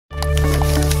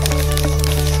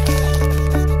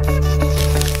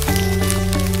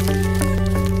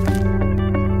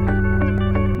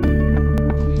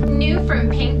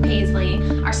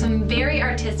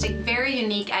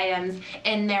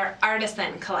their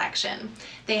Artisan collection.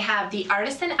 They have the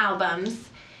Artisan albums,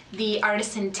 the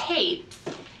Artisan tapes,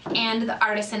 and the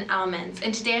Artisan elements.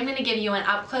 And today I'm going to give you an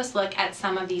up-close look at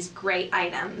some of these great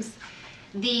items.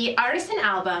 The Artisan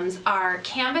albums are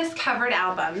canvas covered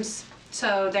albums.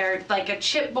 So they're like a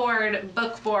chipboard,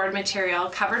 bookboard material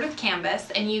covered with canvas,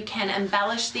 and you can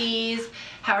embellish these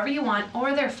however you want,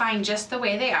 or they're fine just the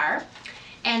way they are.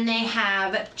 And they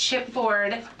have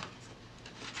chipboard,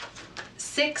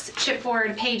 6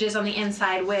 chipboard pages on the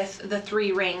inside with the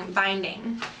 3-ring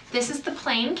binding. This is the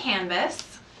plain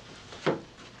canvas.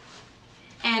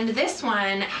 And this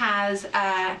one has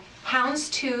a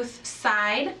houndstooth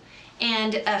side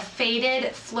and a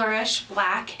faded flourish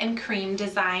black and cream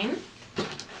design.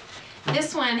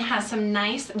 This one has some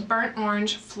nice burnt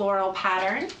orange floral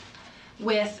pattern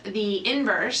with the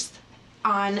inverse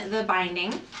on the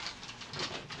binding.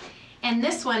 And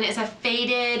this one is a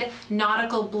faded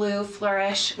nautical blue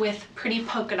flourish with pretty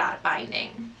polka dot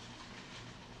binding.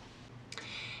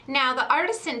 Now the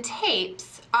Artisan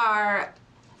tapes are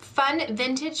fun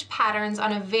vintage patterns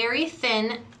on a very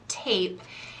thin tape,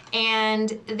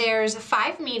 and there's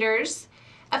 5 meters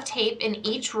of tape in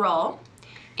each roll.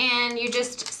 And you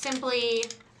just simply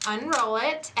unroll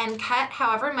it and cut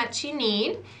however much you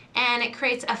need, and it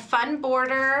creates a fun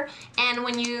border, and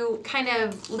when you kind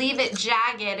of leave it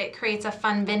jagged, it creates a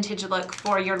fun vintage look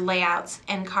for your layouts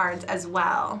and cards as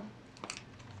well.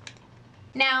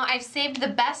 Now I've saved the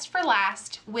best for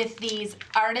last with these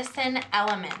Artisan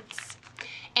elements.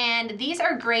 And these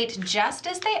are great just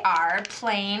as they are,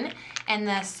 plain and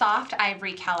the soft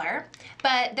ivory color,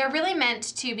 but they're really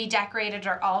meant to be decorated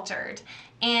or altered.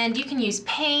 And you can use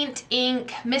paint,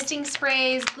 ink, misting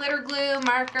sprays, glitter glue,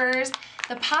 markers.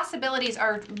 The possibilities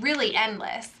are really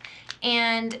endless.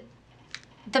 And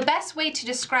the best way to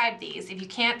describe these, if you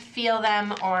can't feel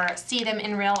them or see them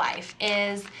in real life,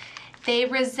 is they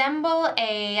resemble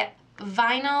a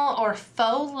vinyl or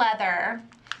faux leather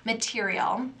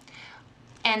material,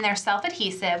 and they're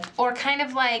self-adhesive, or kind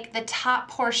of like the top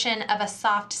portion of a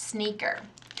soft sneaker.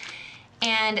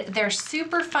 And they're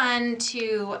super fun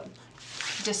to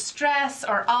distress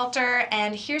or alter,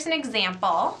 and here's an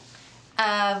example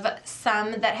of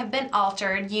some that have been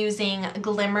altered using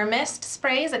glimmer mist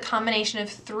sprays, a combination of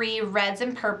 3 reds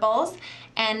and purples,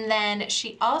 and then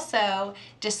she also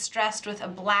distressed with a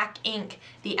black ink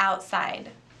the outside.